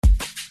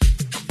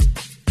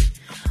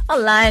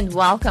Hola and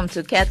welcome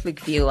to Catholic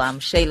View. I'm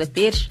Sheila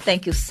Pierce.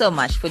 Thank you so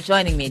much for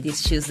joining me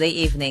this Tuesday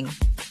evening.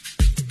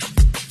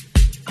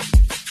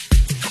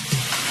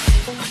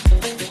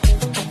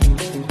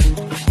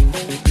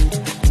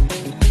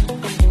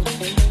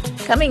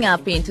 Coming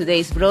up in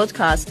today's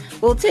broadcast,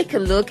 we'll take a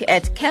look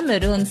at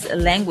Cameroon's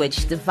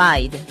language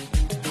divide.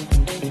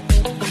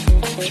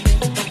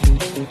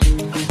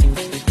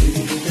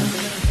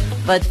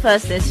 But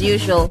first, as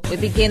usual, we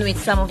begin with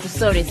some of the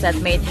stories that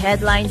made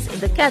headlines in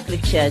the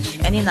Catholic Church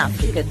and in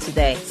Africa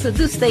today. So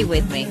do stay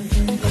with me.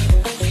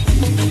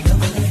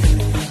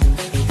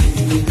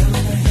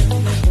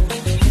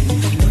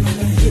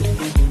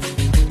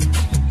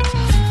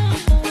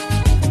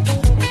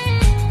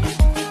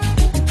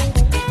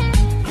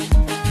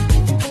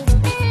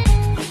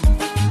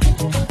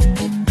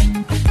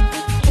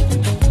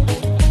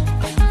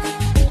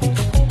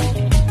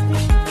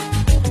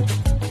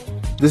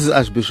 This is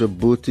Archbishop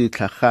Buti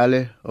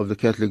Tlhagale of the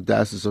Catholic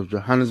Diocese of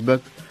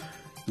Johannesburg.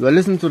 You are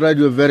listening to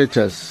Radio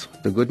Veritas,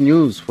 the good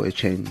news for a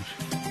change.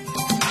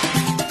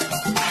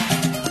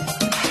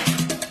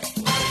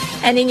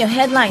 And in your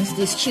headlines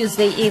this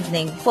Tuesday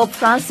evening, Pope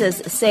Francis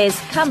says,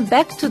 "Come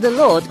back to the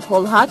Lord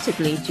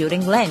wholeheartedly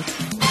during Lent."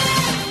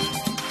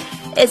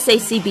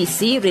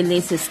 SACBC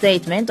released a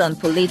statement on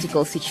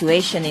political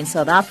situation in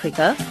South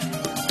Africa.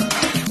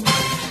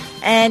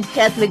 And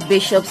Catholic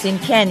bishops in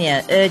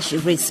Kenya urge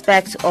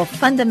respect of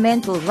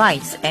fundamental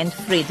rights and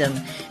freedom.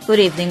 Good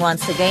evening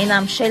once again,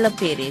 I'm Sheila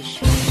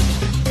Pirish.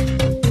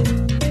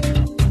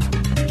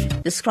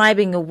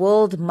 Describing a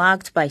world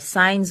marked by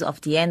signs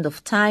of the end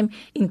of time,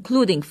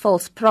 including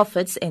false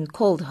prophets and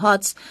cold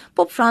hearts,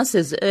 Pope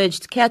Francis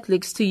urged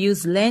Catholics to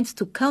use Lent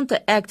to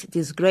counteract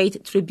this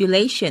great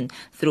tribulation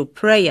through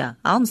prayer,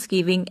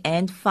 almsgiving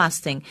and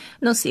fasting.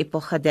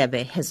 Nosipo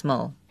Khadebe has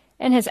more.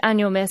 In his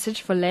annual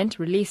message for Lent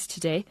released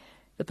today,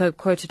 the Pope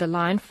quoted a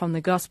line from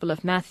the Gospel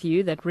of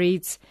Matthew that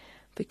reads,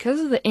 "Because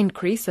of the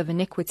increase of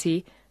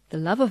iniquity, the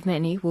love of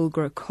many will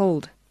grow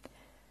cold."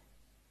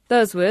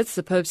 Those words,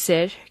 the Pope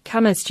said,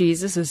 come as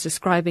Jesus is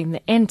describing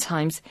the end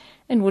times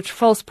in which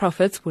false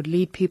prophets would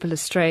lead people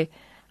astray,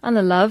 and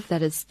the love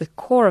that is the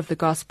core of the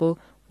Gospel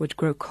would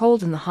grow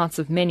cold in the hearts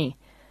of many.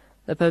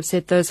 The Pope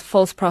said those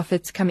false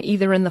prophets come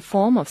either in the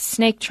form of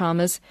snake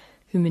charmers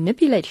who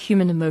manipulate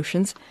human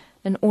emotions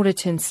in order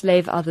to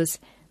enslave others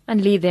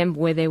and lead them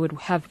where they would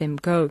have them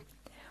go,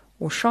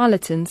 or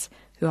charlatans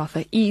who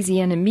offer easy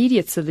and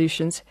immediate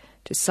solutions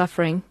to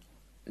suffering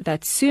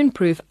that soon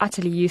prove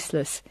utterly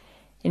useless.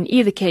 In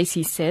either case,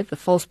 he said, the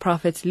false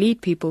prophets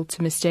lead people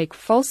to mistake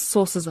false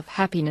sources of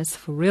happiness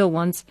for real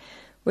ones,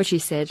 which he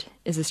said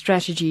is a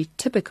strategy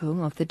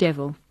typical of the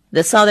devil.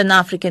 The Southern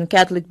African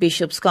Catholic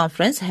Bishops'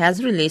 Conference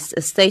has released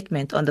a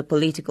statement on the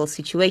political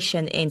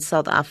situation in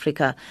South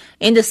Africa.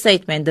 In the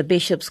statement, the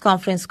Bishops'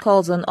 Conference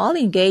calls on all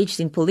engaged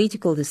in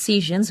political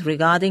decisions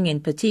regarding, in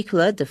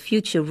particular, the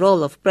future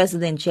role of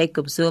President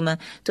Jacob Zuma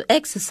to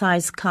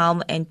exercise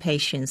calm and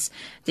patience.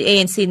 The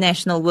ANC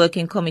National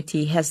Working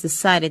Committee has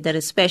decided that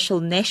a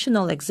special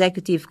National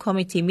Executive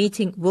Committee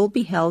meeting will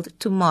be held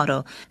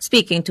tomorrow.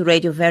 Speaking to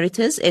Radio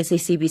Veritas,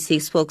 SACBC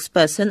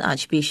spokesperson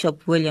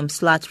Archbishop William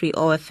Slattery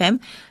OFM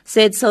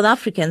said South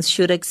Africans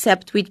should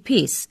accept with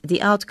peace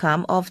the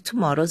outcome of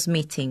tomorrow's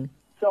meeting.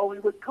 So we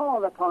would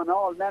call upon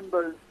all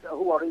members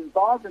who are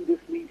involved in this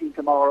meeting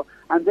tomorrow,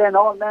 and then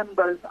all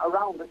members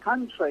around the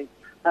country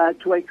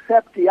to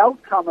accept the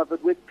outcome of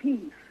it with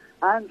peace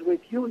and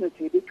with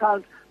unity,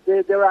 because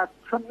there are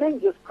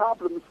tremendous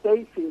problems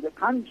facing the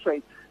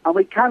country, and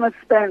we cannot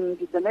spend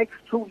the next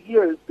 2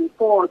 years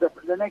before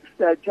the next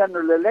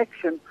general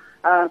election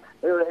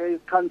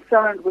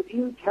concerned with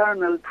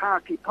internal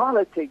party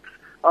politics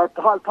or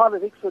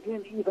politics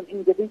within even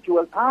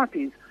individual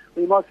parties.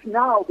 We must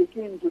now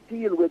begin to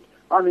deal with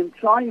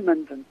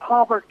unemployment and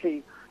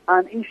poverty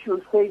and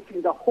issues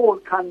facing the whole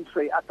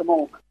country at the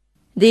moment.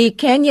 The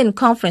Kenyan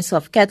Conference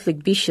of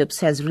Catholic Bishops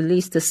has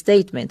released a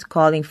statement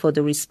calling for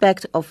the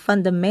respect of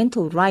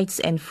fundamental rights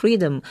and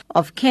freedom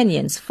of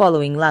Kenyans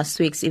following last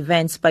week's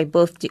events by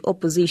both the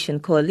opposition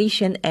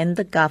coalition and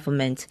the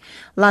government.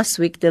 Last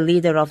week, the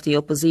leader of the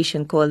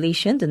opposition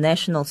coalition, the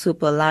National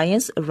Super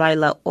Alliance,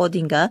 Raila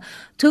Odinga,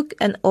 took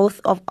an oath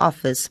of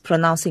office,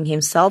 pronouncing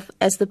himself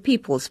as the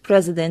people's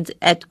president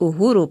at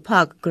Uhuru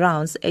Park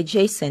grounds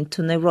adjacent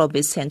to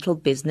Nairobi's Central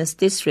Business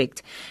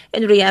District.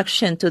 In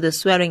reaction to the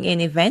swearing-in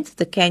event,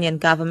 the Kenyan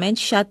government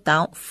shut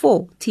down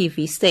 4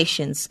 TV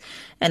stations.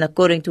 And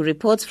according to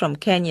reports from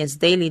Kenya's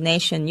Daily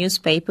Nation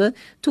newspaper,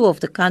 2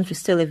 of the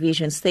country's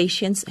television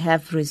stations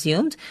have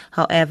resumed.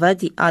 However,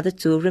 the other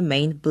 2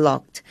 remain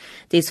blocked.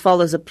 This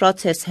follows a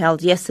protest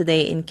held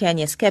yesterday in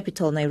Kenya's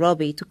capital,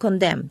 Nairobi, to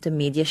condemn the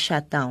media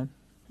shutdown.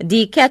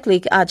 The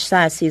Catholic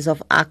Archdiocese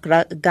of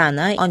Accra,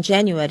 Ghana, on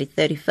January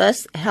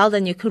 31st, held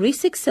an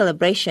Eucharistic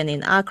celebration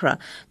in Accra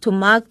to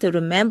mark the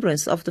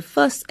remembrance of the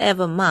first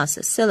ever Mass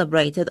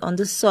celebrated on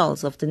the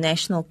soils of the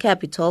national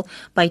capital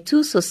by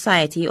two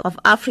Society of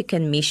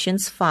African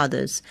Missions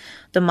Fathers.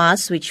 The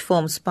Mass, which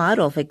forms part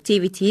of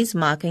activities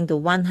marking the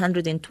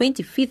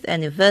 125th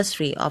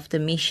anniversary of the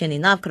mission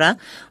in Accra,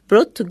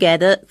 brought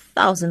together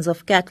thousands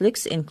of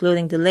Catholics,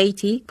 including the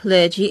laity,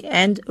 clergy,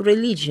 and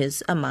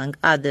religious, among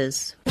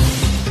others.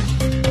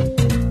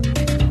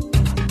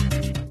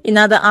 In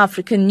other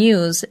African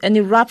news, an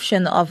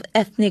eruption of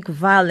ethnic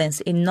violence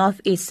in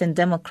northeastern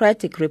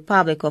Democratic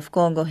Republic of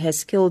Congo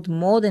has killed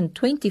more than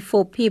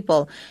 24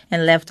 people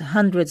and left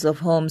hundreds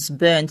of homes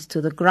burned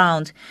to the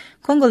ground.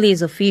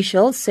 Congolese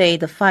officials say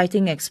the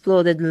fighting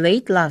exploded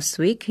late last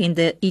week in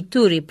the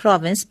Ituri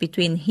province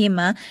between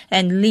Hima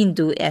and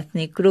Lindu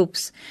ethnic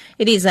groups.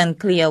 It is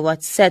unclear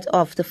what set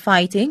off the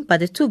fighting,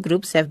 but the two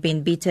groups have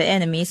been bitter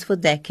enemies for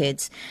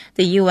decades.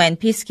 The UN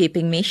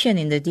peacekeeping mission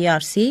in the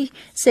DRC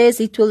says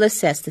it will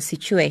assess the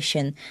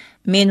situation.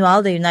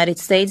 Meanwhile, the United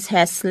States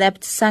has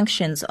slapped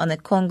sanctions on a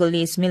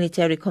Congolese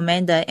military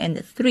commander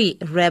and 3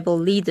 rebel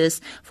leaders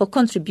for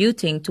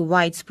contributing to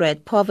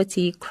widespread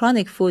poverty,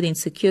 chronic food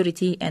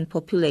insecurity, and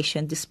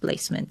population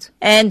displacement.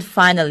 And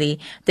finally,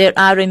 there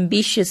are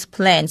ambitious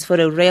plans for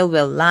a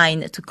railway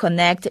line to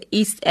connect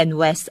East and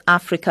West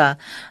Africa.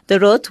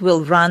 The road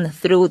will run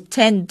through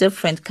 10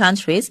 different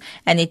countries,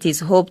 and it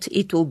is hoped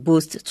it will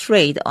boost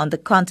trade on the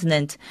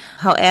continent.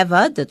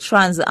 However, the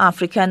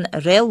Trans-African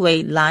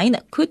Railway line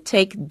could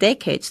take decades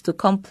to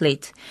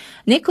complete.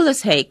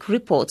 Nicholas Haig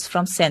reports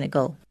from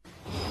Senegal.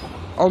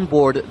 On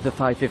board the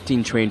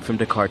 5:15 train from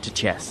Dakar to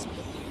Thiès.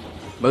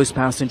 Most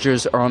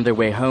passengers are on their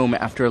way home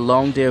after a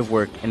long day of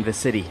work in the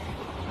city.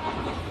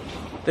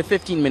 The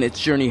 15 minutes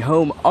journey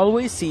home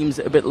always seems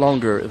a bit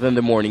longer than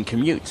the morning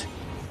commute.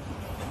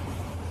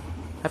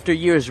 After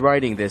years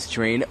riding this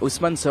train,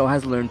 Ousmane Sow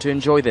has learned to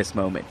enjoy this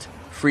moment,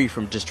 free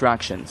from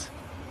distractions.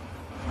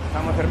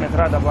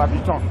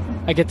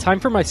 I get time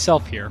for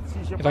myself here.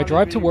 If I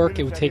drive to work,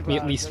 it would take me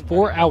at least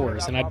 4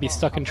 hours and I'd be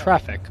stuck in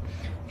traffic.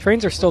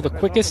 Trains are still the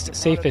quickest,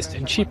 safest,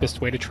 and cheapest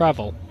way to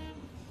travel.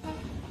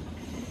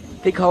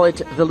 They call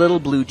it the Little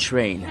Blue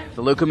Train.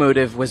 The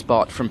locomotive was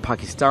bought from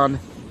Pakistan,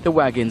 the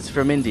wagons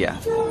from India.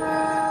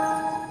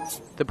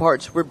 The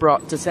parts were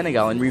brought to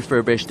Senegal and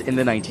refurbished in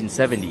the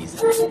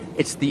 1970s.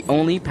 It's the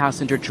only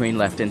passenger train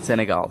left in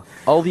Senegal.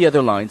 All the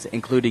other lines,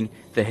 including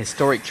the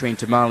historic train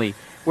to Mali,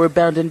 were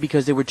abandoned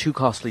because they were too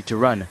costly to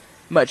run,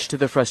 much to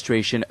the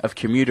frustration of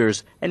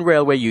commuters and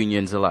railway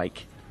unions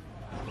alike.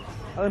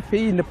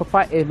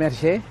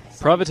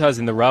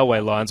 Privatising the railway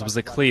lines was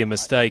a clear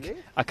mistake.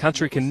 A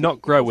country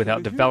cannot grow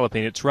without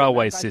developing its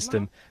railway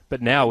system,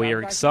 but now we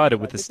are excited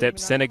with the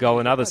steps Senegal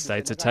and other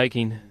states are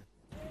taking.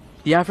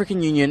 The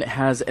African Union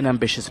has an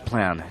ambitious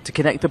plan to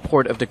connect the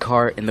port of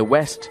Dakar in the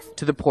west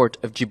to the port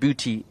of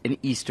Djibouti in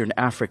eastern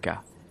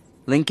Africa,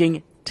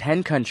 linking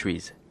 10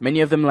 countries,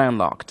 many of them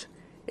landlocked.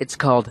 It's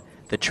called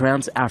the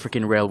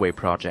Trans-African Railway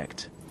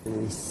Project.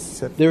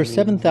 There are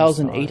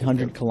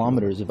 7,800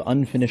 kilometers of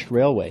unfinished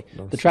railway.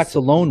 The tracks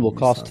alone will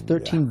cost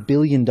 $13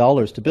 billion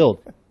to build.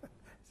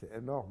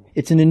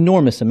 It's an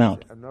enormous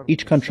amount.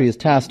 Each country is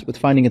tasked with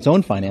finding its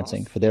own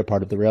financing for their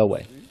part of the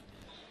railway.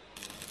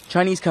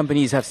 Chinese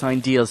companies have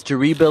signed deals to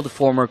rebuild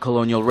former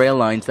colonial rail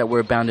lines that were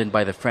abandoned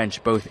by the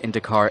French both in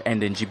Dakar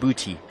and in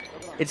Djibouti.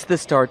 It's the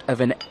start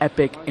of an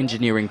epic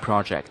engineering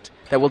project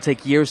that will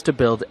take years to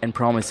build and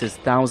promises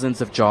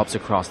thousands of jobs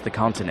across the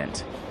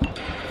continent.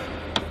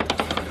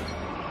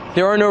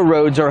 There are no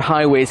roads or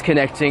highways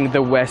connecting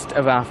the west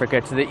of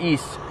Africa to the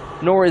east,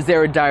 nor is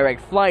there a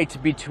direct flight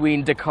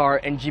between Dakar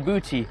and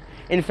Djibouti.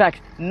 In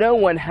fact, no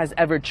one has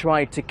ever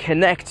tried to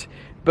connect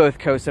both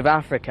coasts of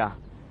Africa.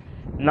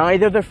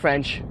 Neither the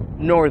French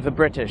nor the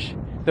British,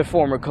 the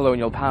former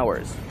colonial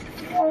powers.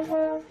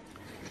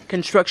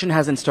 Construction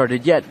hasn't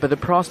started yet, but the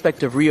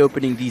prospect of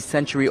reopening these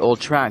century-old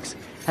tracks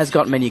has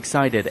got many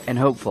excited and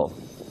hopeful.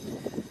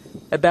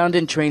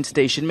 Abandoned train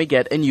station may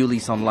get a new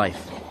lease on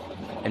life.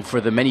 And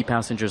for the many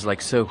passengers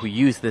like So who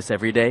use this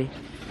every day,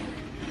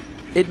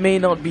 it may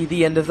not be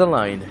the end of the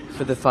line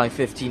for the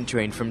 5:15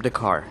 train from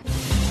Dakar.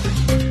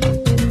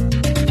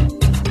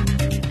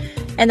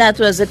 And that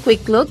was a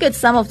quick look at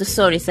some of the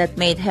stories that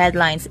made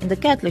headlines in the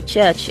Catholic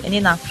Church and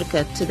in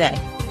Africa today.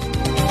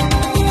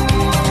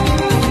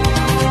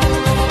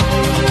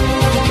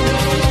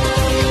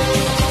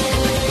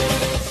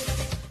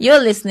 You're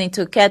listening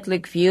to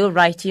Catholic View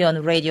right here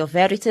on Radio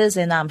Veritas,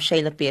 and I'm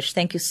Shayla Pierce.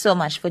 Thank you so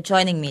much for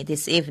joining me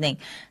this evening.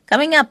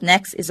 Coming up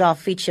next is our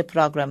feature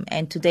program,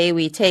 and today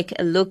we take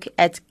a look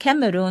at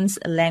Cameroon's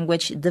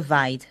language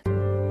divide.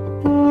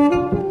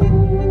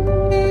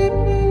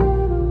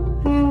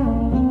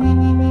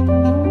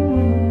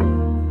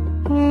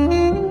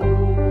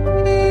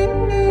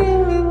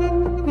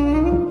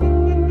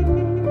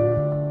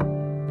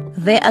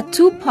 There are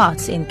two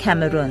parts in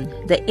Cameroon,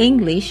 the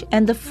English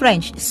and the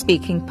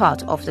French-speaking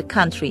part of the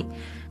country.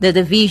 The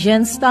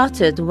division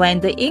started when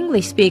the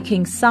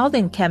English-speaking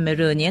Southern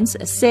Cameroonians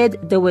said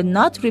they were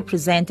not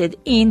represented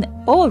in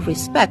or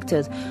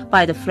respected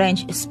by the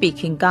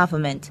French-speaking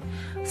government.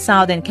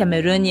 Southern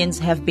Cameroonians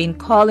have been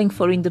calling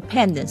for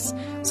independence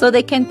so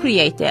they can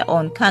create their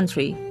own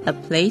country, a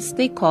place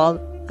they call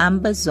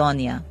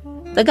Ambazonia.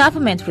 The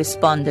government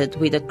responded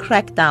with a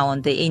crackdown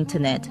on the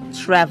internet,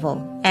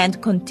 travel,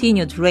 and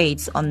continued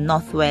raids on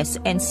northwest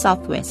and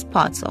southwest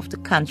parts of the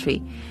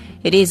country.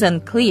 It is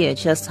unclear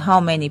just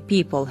how many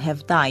people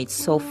have died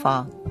so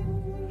far.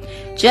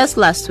 Just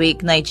last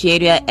week,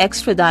 Nigeria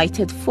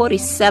extradited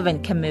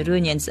 47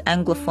 Cameroonian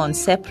Anglophone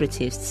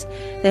separatists.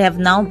 They have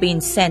now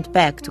been sent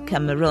back to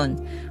Cameroon,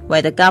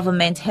 where the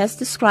government has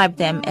described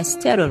them as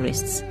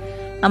terrorists.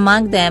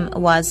 Among them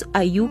was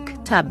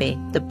Ayuk Tabe,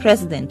 the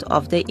president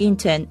of the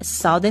intern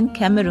Southern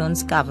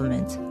Cameroon's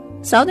government.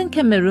 Southern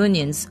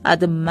Cameroonians are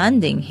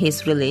demanding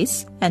his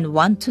release and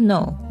want to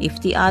know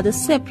if the other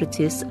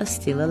separatists are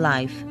still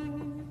alive.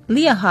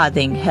 Leah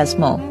Harding has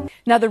more.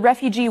 Now, the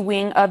refugee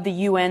wing of the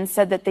UN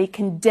said that they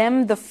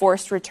condemn the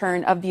forced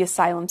return of the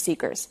asylum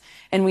seekers.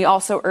 And we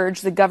also urge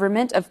the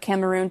government of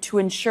Cameroon to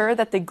ensure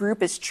that the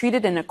group is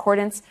treated in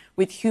accordance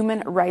with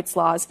human rights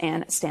laws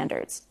and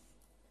standards.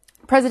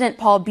 President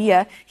Paul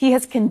Biya, he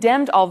has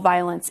condemned all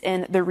violence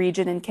in the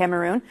region in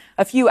Cameroon.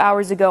 A few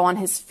hours ago on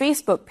his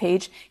Facebook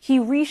page, he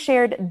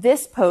reshared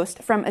this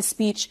post from a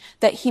speech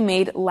that he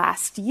made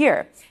last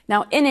year.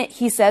 Now, in it,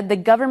 he said the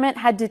government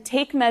had to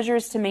take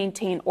measures to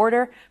maintain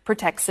order,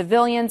 protect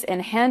civilians,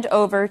 and hand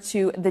over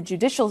to the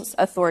judicial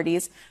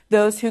authorities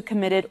those who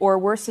committed or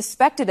were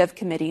suspected of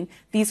committing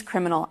these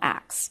criminal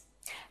acts.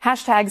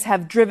 Hashtags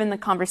have driven the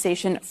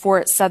conversation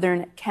for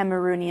Southern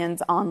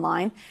Cameroonians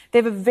online. They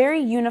have a very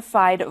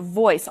unified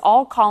voice,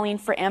 all calling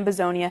for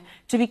Ambazonia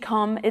to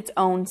become its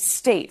own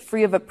state,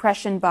 free of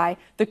oppression by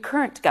the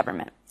current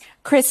government.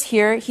 Chris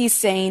here, he's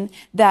saying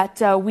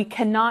that we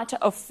cannot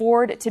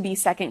afford to be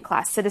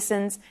second-class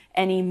citizens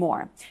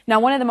anymore. Now,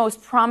 one of the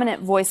most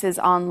prominent voices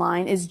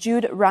online is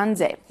Jude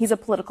Ranze. He's a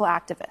political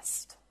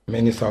activist.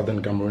 Many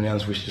Southern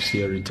Cameroonians wish to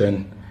see a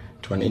return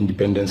to an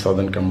independent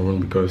Southern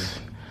Cameroon because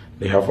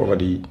they have, over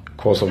the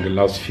course of the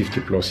last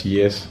 50-plus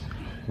years,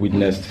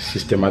 witnessed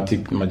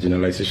systematic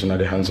marginalization at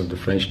the hands of the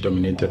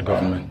French-dominated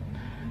government.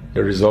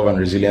 The resolve and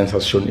resilience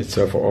has shown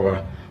itself for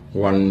over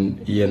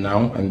 1 year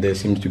now, and there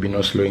seems to be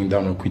no slowing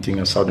down or quitting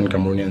as Southern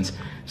Cameroonians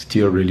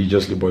still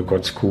religiously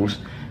boycott schools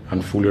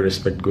and fully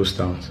respect ghost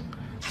towns.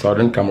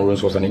 Southern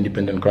Cameroon was an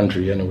independent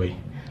country anyway,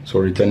 so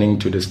returning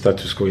to the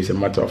status quo is a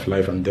matter of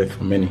life and death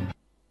for many.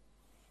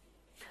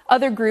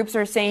 Other groups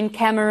are saying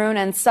Cameroon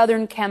and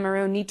Southern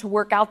Cameroon need to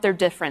work out their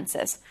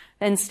differences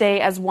and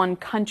stay as one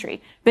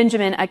country.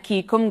 Benjamin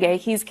Aki Kumge,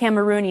 he's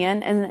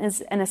Cameroonian and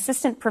is an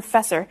assistant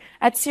professor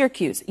at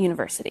Syracuse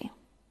University.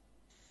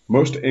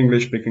 Most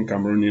English-speaking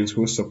Cameroonians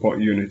who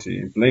support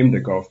unity blame the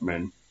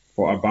government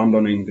for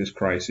abandoning this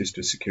crisis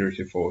to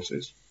security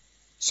forces.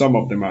 Some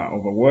of them are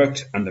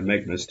overworked and they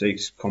make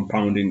mistakes,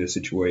 compounding the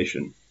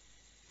situation.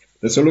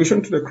 The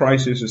solution to the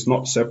crisis is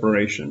not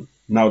separation.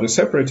 Now the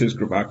separatist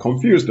group are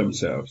confused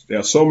themselves. There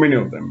are so many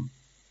of them,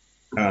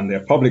 and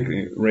they're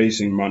publicly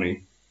raising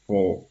money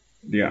for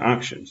their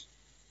actions.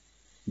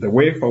 The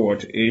way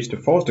forward is to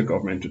force the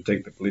government to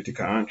take the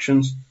political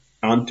actions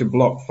and to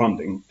block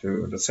funding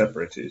to the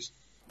separatists.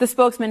 The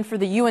spokesman for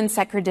the UN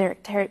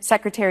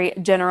Secretary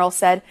General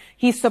said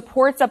he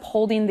supports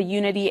upholding the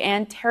unity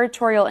and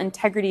territorial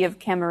integrity of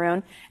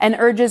Cameroon and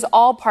urges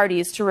all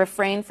parties to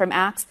refrain from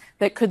acts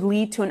that could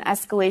lead to an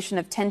escalation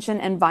of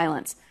tension and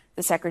violence.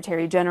 The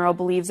Secretary General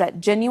believes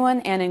that genuine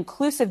and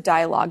inclusive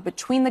dialogue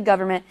between the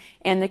government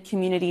and the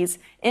communities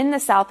in the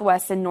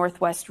southwest and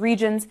northwest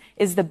regions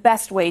is the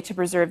best way to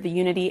preserve the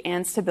unity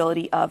and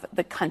stability of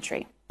the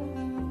country.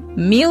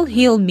 Mill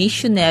Hill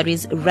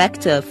Missionaries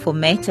Rector for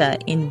Meta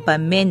in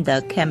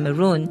Bamenda,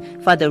 Cameroon,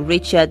 Father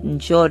Richard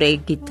Njore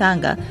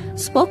Gitanga,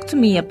 spoke to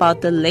me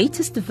about the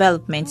latest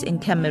developments in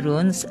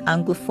Cameroon's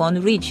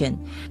Anglophone region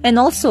and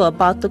also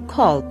about the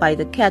call by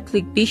the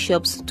Catholic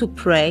bishops to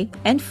pray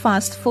and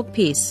fast for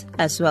peace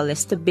as well as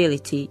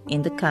stability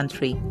in the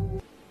country.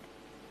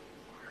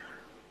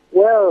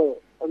 Well,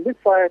 on this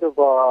side of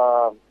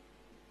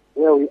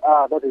where we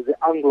are, that is the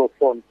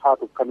Anglophone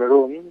part of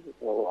Cameroon,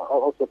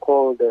 also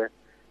called the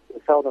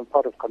southern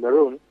part of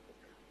Cameroon,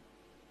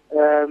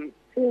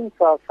 things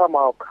are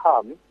somehow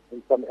calm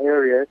in some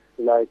areas,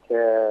 like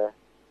where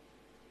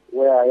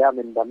I am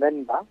in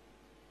Bamenda.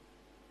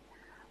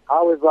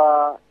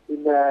 However,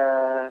 in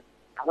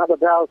another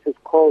diocese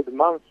called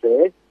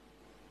Manse,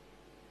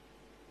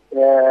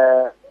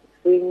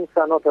 things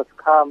are not as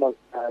calm as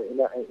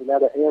in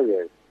other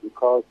areas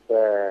because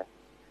there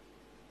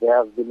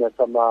have been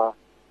some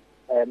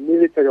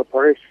military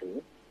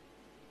operations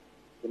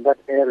in that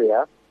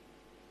area.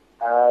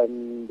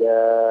 And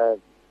there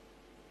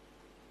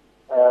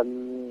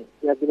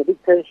has been a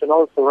big tension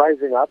also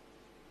rising up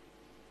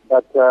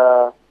that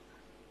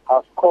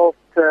has caused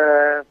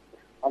a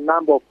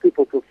number of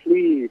people to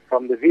flee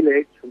from the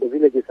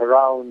villages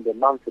around the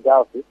Manse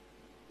diocese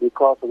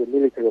because of the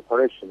military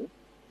operation.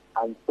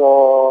 And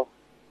so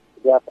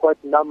there are quite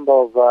a number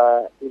of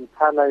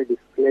internally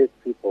displaced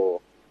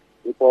people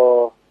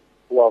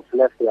who have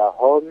left their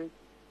homes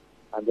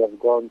and they have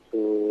gone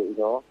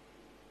to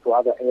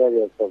other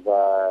areas of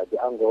the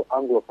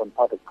Anglophone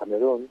part of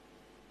Cameroon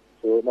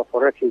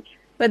for refuge.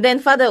 But then,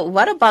 Father,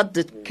 what about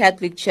the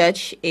Catholic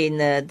Church in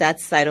that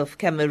side of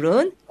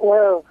Cameroon?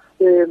 Well,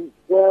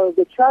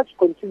 the church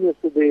continues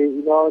to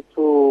be,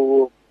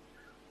 to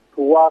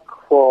work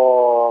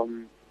for,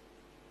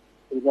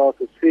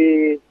 to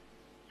see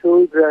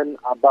children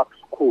are back to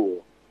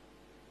school.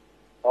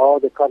 All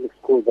the Catholic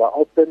schools are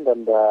opened,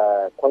 and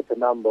quite a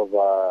number of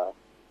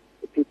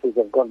the people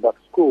have gone back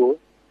to school.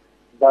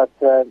 But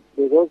there's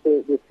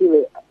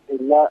still a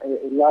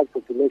large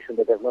population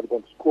that have not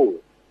gone to school.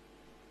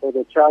 So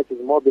the church is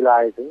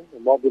mobilizing,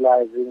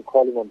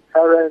 calling on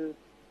parents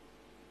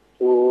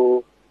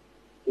to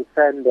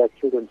send their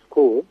children to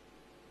school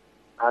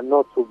and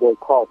not to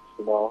boycott,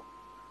 not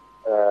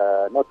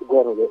to go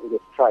on with the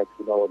strike,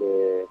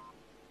 the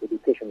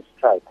education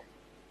strike.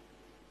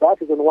 That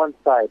is on one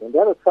side. On the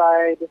other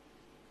side,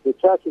 the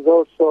church is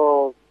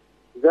also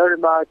very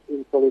much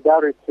in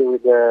solidarity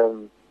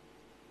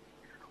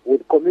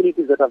with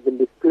communities that have been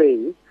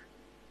displaced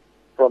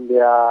from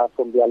their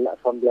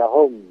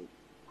homes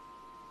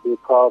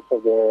because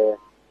of the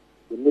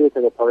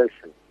military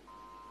operation.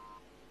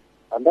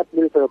 And that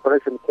military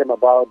operation came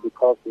about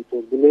because it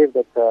was believed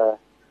that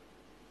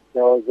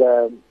there was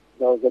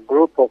a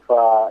group of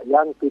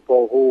young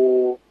people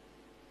who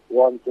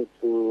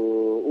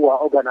are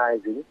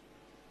organizing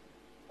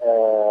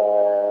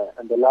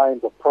on the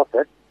lines of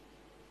protest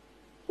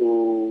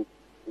to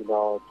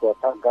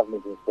attack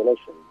government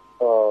installations.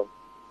 So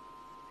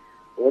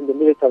when the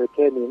military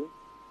came in,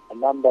 a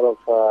number of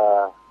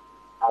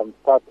and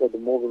started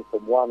moving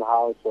from one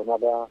house to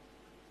another,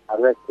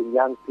 arresting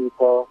young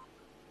people.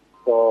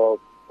 So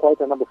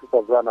quite a number of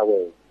people have run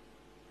away.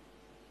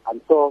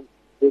 And so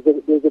there's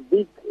a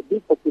big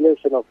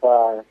population of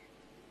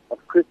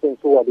Christians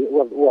who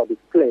are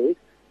displaced,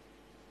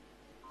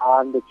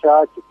 and the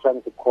church is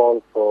trying to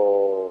call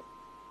for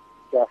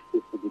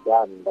justice to be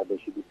done, that they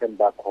should be sent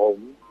back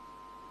home,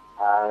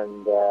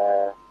 and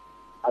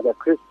other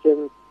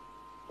Christians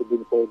to be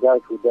in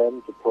solidarity with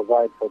them to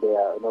provide for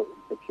their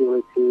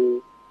security,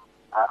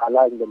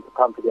 allowing them to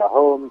come to their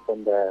homes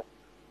and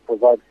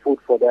provide food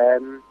for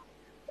them,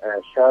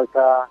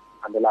 shelter,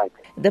 and the like.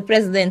 The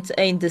president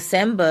in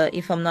December,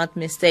 if I'm not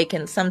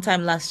mistaken,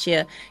 sometime last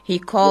year, he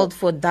called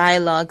for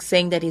dialogue,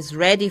 saying that he's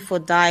ready for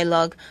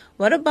dialogue.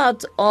 What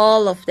about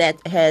all of that?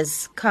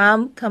 Has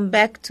come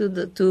back to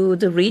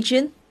the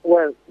region?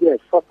 Well, yes,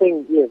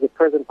 the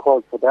president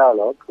called for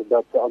dialogue,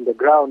 but on the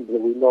ground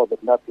we know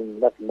that nothing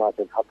much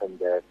has happened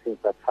there since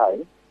that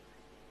time.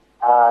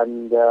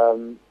 And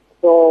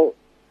so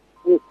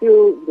we're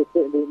still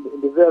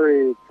in the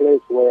very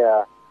place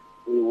where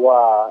we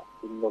were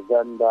in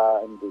November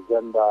and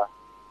December,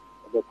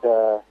 but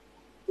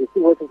we're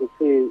still waiting to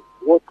see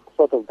what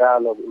sort of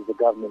dialogue is the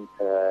government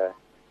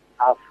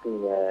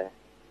asking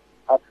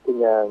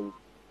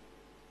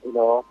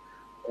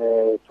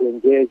to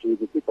engage with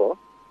the people,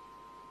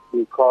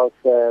 because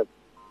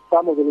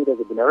some of the leaders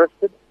have been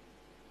arrested,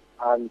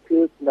 and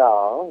till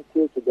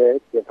today,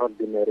 they have not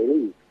been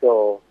released.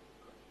 So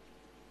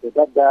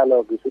that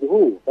dialogue is with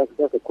who? That's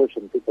the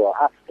question people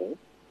are asking.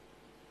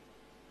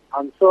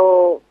 And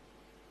so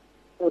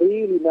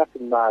really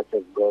nothing much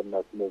has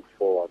moved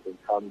forward in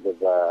terms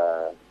of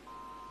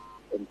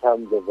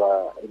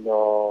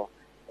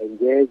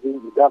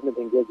engaging the government,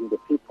 engaging the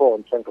people,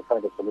 and trying to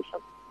find a solution.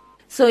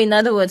 So in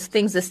other words,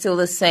 things are still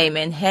the same,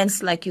 and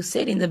hence, like you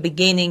said in the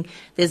beginning,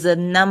 there's a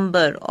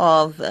number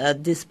of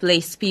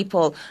displaced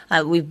people.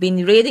 We've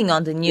been reading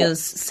on the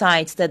news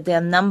sites that there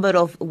are a number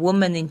of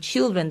women and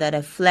children that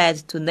have fled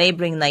to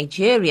neighboring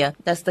Nigeria.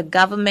 Does the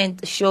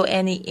government show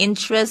any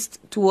interest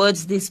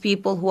towards these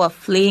people who are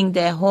fleeing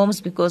their homes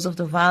because of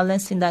the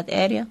violence in that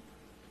area?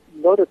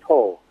 Not at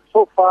all.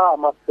 So far, I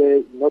must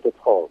say, not at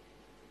all.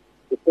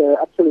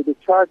 Actually, the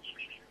church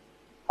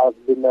has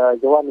been the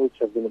one which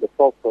has been at the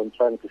forefront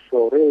trying to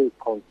show real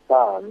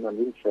concern and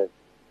interest.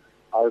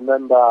 I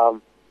remember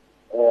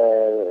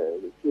a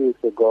few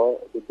weeks ago,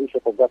 the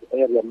bishop of that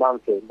area,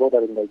 mountain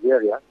bordering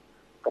Nigeria,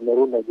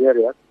 Cameroon,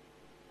 Nigeria,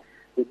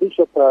 the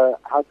bishop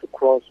had to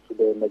cross to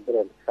the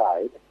Nigerian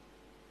side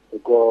to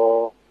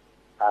go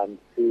and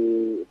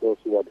see those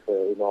who had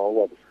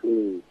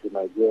flee to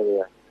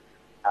Nigeria,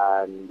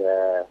 and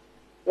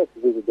just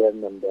visit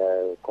them and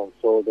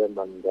console them,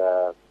 and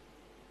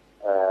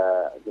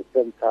at the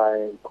same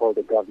time call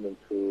the government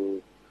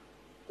to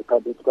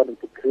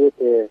create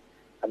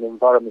an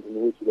environment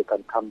in which they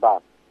can come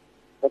back.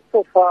 But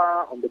so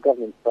far, on the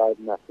government side,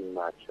 nothing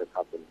much has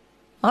happened.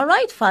 All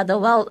right, Father.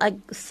 Well, I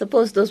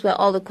suppose those were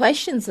all the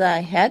questions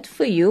I had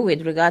for you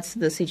with regards to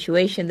the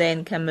situation there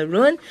in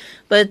Cameroon.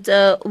 But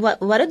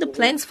what are the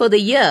plans for the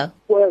year?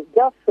 Well,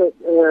 just,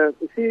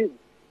 you see,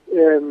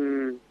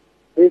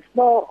 there's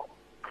no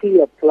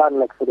clear plan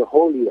like for the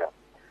whole year.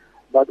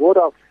 But what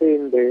I've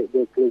seen, the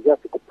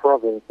ecclesiastical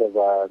province of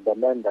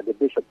Bamenda, the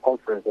bishop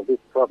conference of this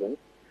province,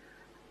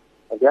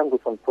 has the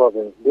Anguisson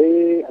province,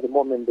 they, at the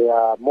moment, they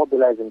are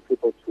mobilizing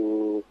people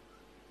to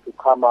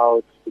come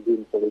out to be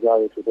in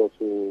solidarity to those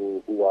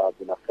who have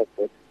been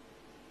affected,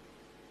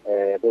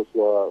 those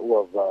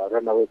who have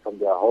run away from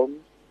their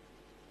homes,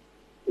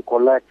 to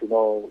collect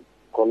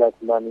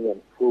money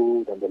and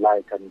food and the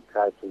like, and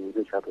try to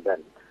reach out to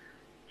them.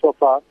 So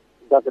far,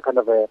 that's a kind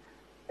of a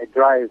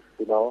drive,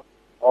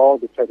 all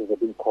the churches are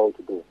being called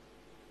to do.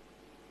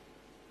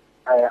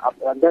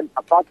 And then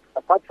apart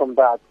from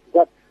that,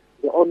 that's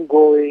the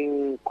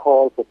ongoing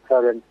call for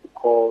parents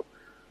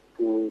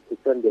to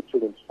send their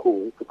children to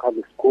school, to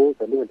public schools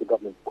and even to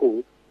government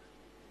schools,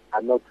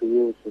 and not to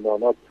use,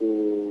 not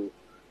to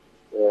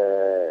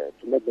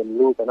make them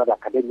lose another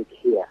academic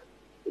year,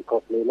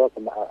 because they lost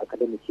an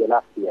academic year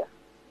last year.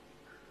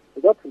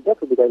 So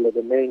that would be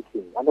the main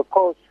thing. And of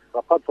course,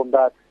 apart from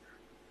that,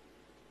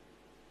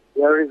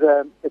 there is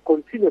a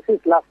continuous,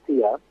 since last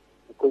year,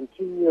 a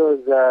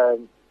continuous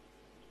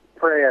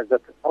prayers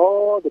that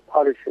all the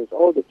parishes,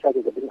 all the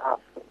churches have been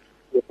asked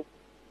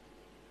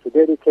to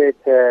dedicate,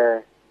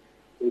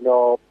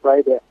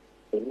 Friday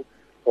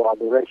for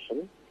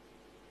adoration,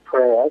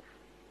 prayers,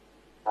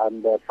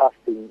 and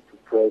fasting to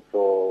pray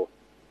for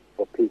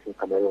peace in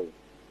Cameroon.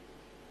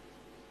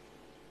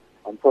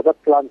 And so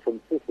that plan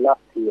since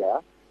last year,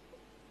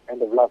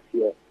 end of last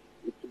year,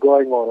 it's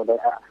going on, and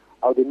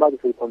I would imagine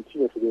it will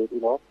continue to do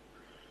it,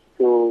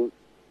 to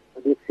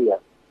this year.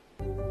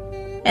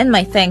 And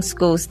my thanks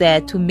goes there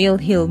to Mill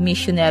Hill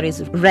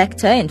Missionaries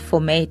Rector and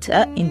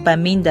Formator in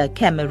Bamenda,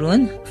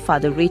 Cameroon,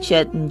 Father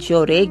Richard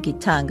Njore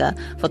Gitanga,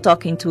 for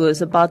talking to us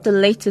about the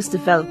latest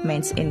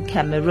developments in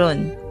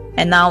Cameroon.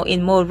 And now,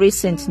 in more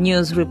recent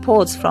news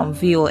reports from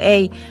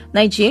VOA,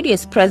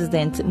 Nigeria's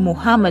President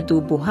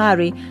Muhammadu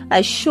Buhari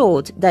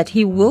assured that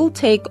he will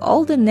take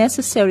all the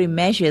necessary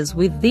measures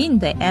within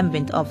the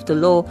ambit of the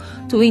law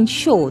to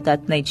ensure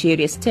that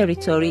Nigeria's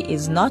territory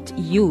is not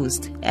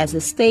used as a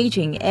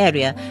staging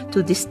area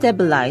to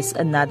destabilize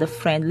another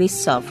friendly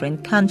sovereign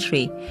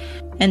country,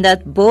 and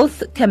that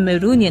both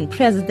Cameroonian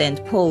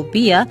President Paul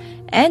Biya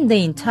and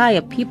the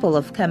entire people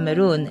of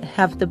Cameroon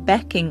have the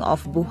backing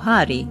of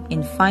Buhari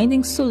in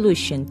finding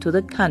solution to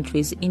the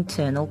country's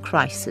internal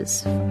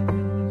crisis.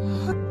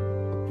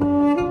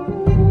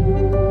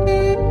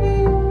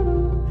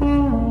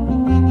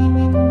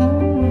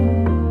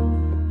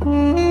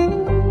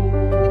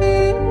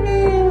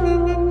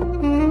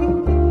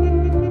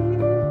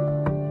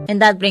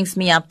 And that brings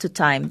me up to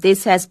time.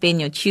 This has been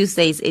your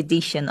Tuesday's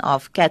edition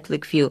of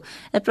Catholic View,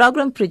 a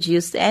program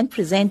produced and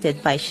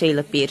presented by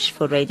Sheila Pirsch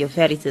for Radio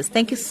Veritas.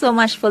 Thank you so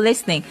much for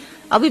listening.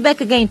 I'll be back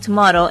again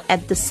tomorrow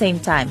at the same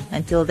time.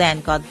 Until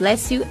then, God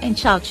bless you and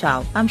ciao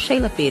ciao. I'm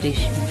Sheila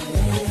Pirsch.